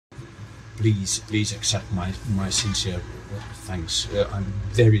please accept my sincere thanks. I'm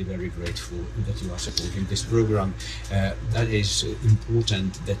very, very grateful that you are supporting this program. That is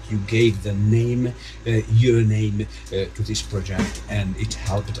important that you gave the name, your name, to this project, and it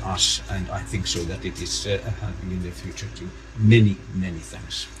helped us, and I think so that it is helping in the future too. Many, many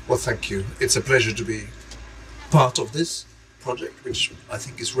thanks. Well, thank you. It's a pleasure to be part of this project, which I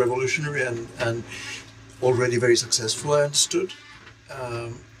think is revolutionary and already very successful, I understood.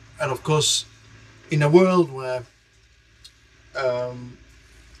 And of course, in a world where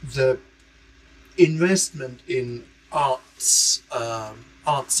the investment in arts,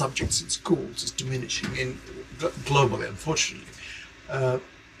 art subjects in schools is diminishing globally, unfortunately.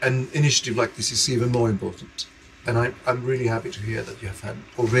 An initiative like this is even more important. And I'm really happy to hear that you have had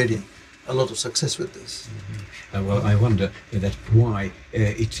already a lot of success with this. Mm-hmm. Well, I wonder that why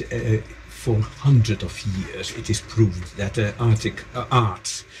for hundreds of years it is proved that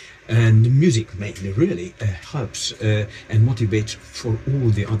arts and music mainly really helps and motivates for all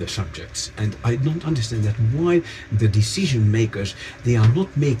the other subjects. And I don't understand that why the decision makers, they are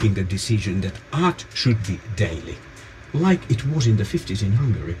not making a decision that art should be daily. Like it was in the 50s in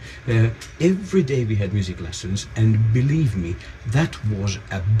Hungary. Every day we had music lessons, and believe me, that was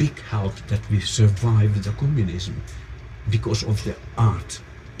a big help that we survived the communism because of the art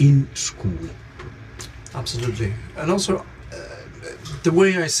in school. Absolutely. And also, the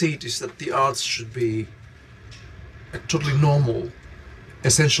way I see it is that the arts should be a totally normal,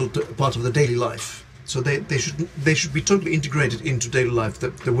 essential part of the daily life. So they should be totally integrated into daily life,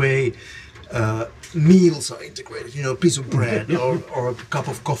 the way meals are integrated, you know, a piece of bread or a cup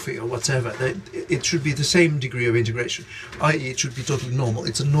of coffee or whatever. It should be the same degree of integration, i.e. it should be totally normal.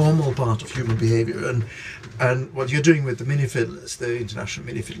 It's a normal part of human behavior, and what you're doing with the Minifiddlers, the international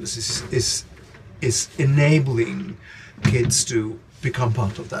Minifiddlers, is enabling kids to become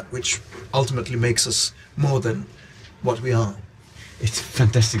part of that, which ultimately makes us more than what we are. It's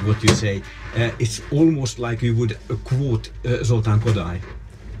fantastic what you say. It's almost like you would quote Zoltán Kodály.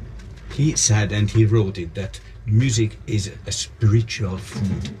 He said, and he wrote it, that music is a spiritual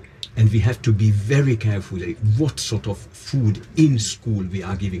food, and we have to be very careful what sort of food in school we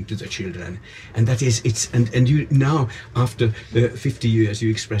are giving to the children. And that is, and you now, after 50 years, you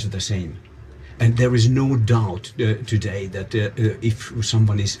express the same. And there is no doubt today that if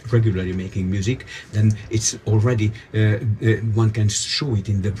someone is regularly making music, then it's already, one can show it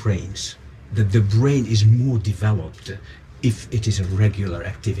in the brains, that the brain is more developed if it is a regular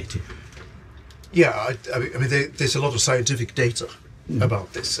activity. Yeah, I mean, there's a lot of scientific data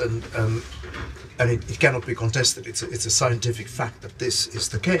about this, and it cannot be contested. It's a scientific fact that this is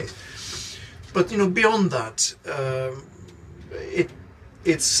the case. But you know, beyond that,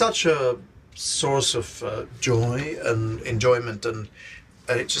 it's such a source of joy and enjoyment, and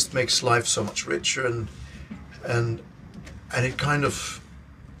it just makes life so much richer, and it kind of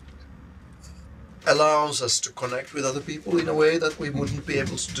allows us to connect with other people in a way that we wouldn't be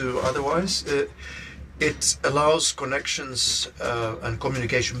able to do otherwise. It allows connections and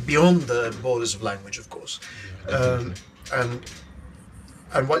communication beyond the borders of language, of course. And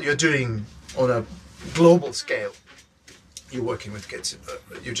what you're doing on a global scale, you're working with kids.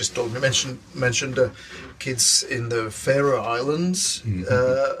 You just told me, mentioned kids in the Faroe Islands, and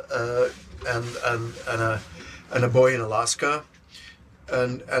a boy in Alaska.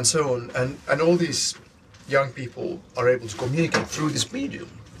 And so on, and all these young people are able to communicate through this medium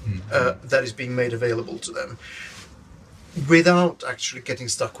that is being made available to them, without actually getting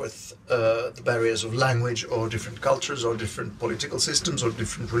stuck with the barriers of language or different cultures or different political systems or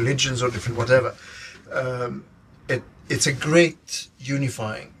different religions or different whatever. It's a great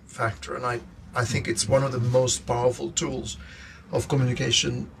unifying factor, and I think it's one of the most powerful tools of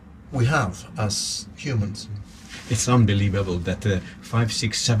communication we have as humans. It's unbelievable that 5,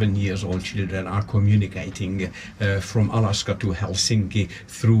 6, 7 years old children are communicating from Alaska to Helsinki,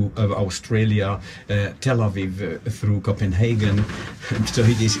 through Australia, Tel Aviv, through Copenhagen. So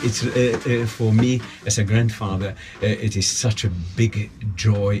it's for me as a grandfather, it is such a big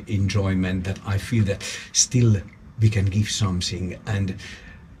enjoyment that I feel that still we can give something. And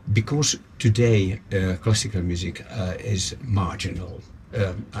because today classical music is marginal,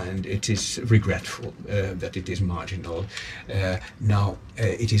 and it is regretful that it is marginal. Now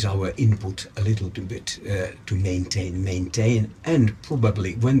it is our input a little bit to maintain, and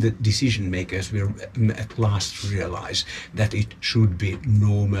probably when the decision makers will at last realize that it should be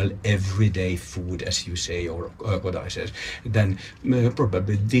normal everyday food, as you say, or what I said, then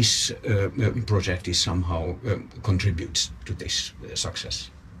probably this project is somehow contributes to this success,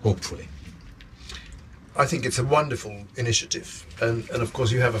 hopefully. I think it's a wonderful initiative, and of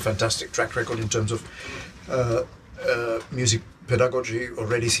course you have a fantastic track record in terms of music pedagogy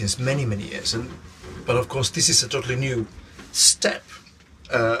already since many years, but of course this is a totally new step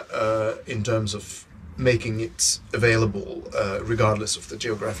in terms of making it available regardless of the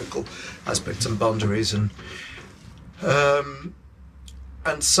geographical aspects and boundaries, and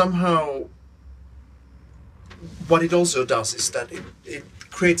somehow what it also does is that it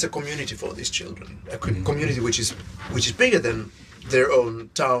creates a community for these children, a community which is bigger than their own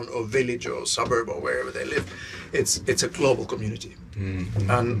town or village or suburb or wherever they live. It's a global community,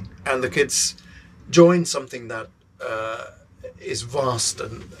 and the kids join something that is vast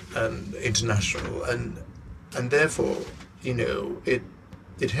and international, and therefore, you know,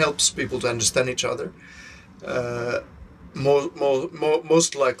 it helps people to understand each other.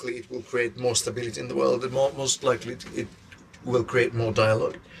 Most likely it will create more stability in the world, and most likely it will create more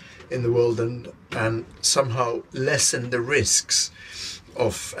dialogue in the world, and somehow lessen the risks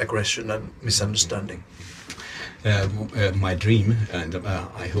of aggression and misunderstanding. My dream, and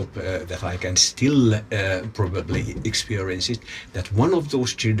I hope that I can still probably experience it, that one of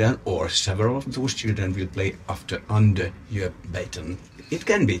those children or several of those children will play under your baton. It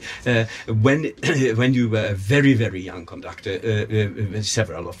can be. When you were a very young conductor,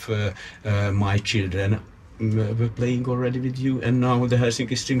 several of my children were playing already with you, and now the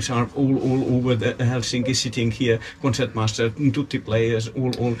Helsinki strings are all over the Helsinki, sitting here, concertmaster, tutti players,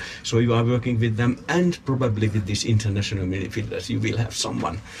 all. So you are working with them, and probably with this international Minifiddlers you will have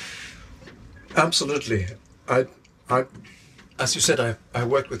someone. Absolutely. I as you said, I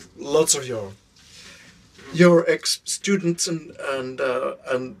worked with lots of your ex-students, and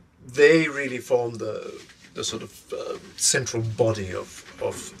they really form the sort of central body of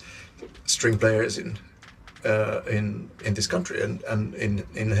string players in this country, and in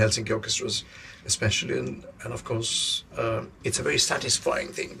Helsinki orchestras especially, and of course it's a very satisfying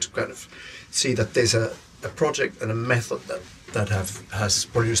thing to kind of see that there's a project and a method that has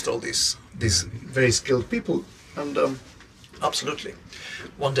produced all these very skilled people, and absolutely,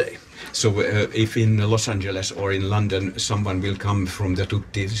 one day. So if in Los Angeles or in London someone will come from the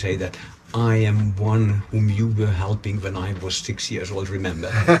tutti to say that I am one whom you were helping when I was 6 years old,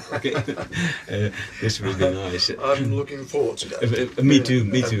 remember? Okay. This will be nice. I'm looking forward to that. Me too.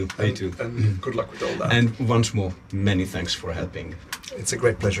 And good luck with all that. And once more, many thanks for helping. It's a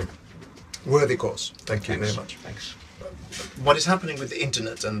great pleasure. Worthy cause. Thank you very much. Thanks. What is happening with the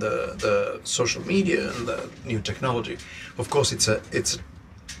internet and the social media and the new technology? Of course, it's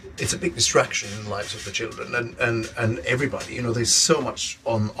a big distraction in the lives of the children and everybody. You know, there's so much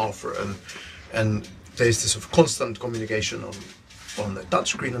on offer, and there's this sort of constant communication on the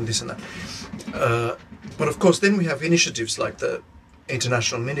touchscreen and this and that. But of course, then we have initiatives like the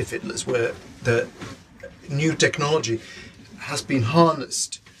International Minifiddlers, where the new technology has been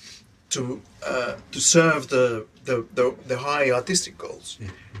harnessed to serve the high artistic goals,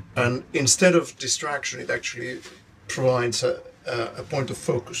 and instead of distraction, it actually provides a point of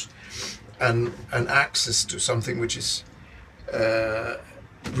focus and access to something which is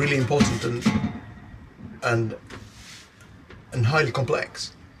really important and highly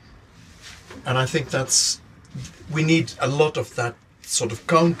complex. And I think we need a lot of that sort of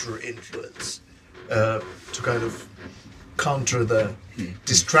counter influence to kind of counter the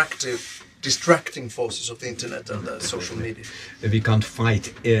distracting forces of the internet and the social media. We can't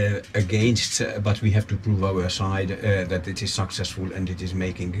fight against, but we have to prove our side that it is successful and it is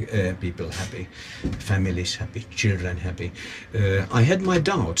making people happy, families happy, children happy. I had my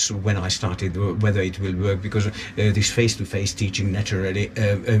doubts when I started whether it will work, because this face-to-face teaching naturally,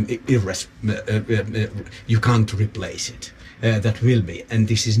 you can't replace it. That will be, and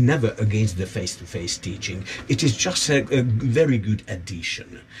this is never against the face-to-face teaching. It is just a very good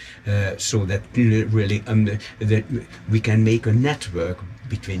addition, so that really that we can make a network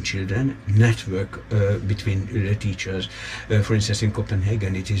between children, network between teachers. For instance, in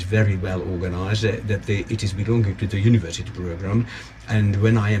Copenhagen, it is very well organized. It is belonging to the university program, and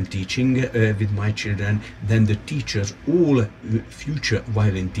when I am teaching with my children, then the teachers, all future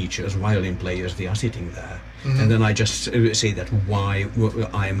violin teachers, violin players, they are sitting there. And then I just say that why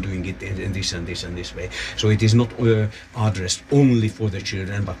I am doing it in this and this and this way. So it is not addressed only for the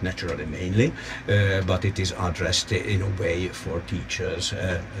children, but naturally mainly, but it is addressed in a way for teachers.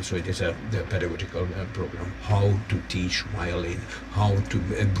 So it is a pedagogical program, how to teach violin, how to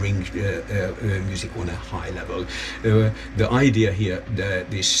bring music on a high level. The idea here,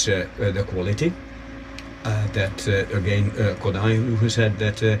 the quality, that again Kodai, who said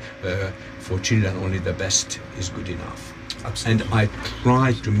that for children only the best is good enough. Absolutely. And I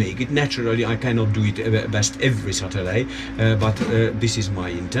try to make it naturally. I cannot do it best every Saturday, but this is my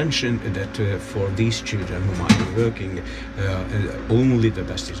intention, that for these children whom I'm working, only the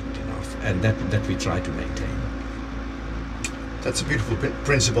best is good enough, and that we try to maintain. That's a beautiful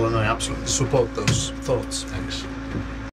principle, and I absolutely support those thoughts. Thanks.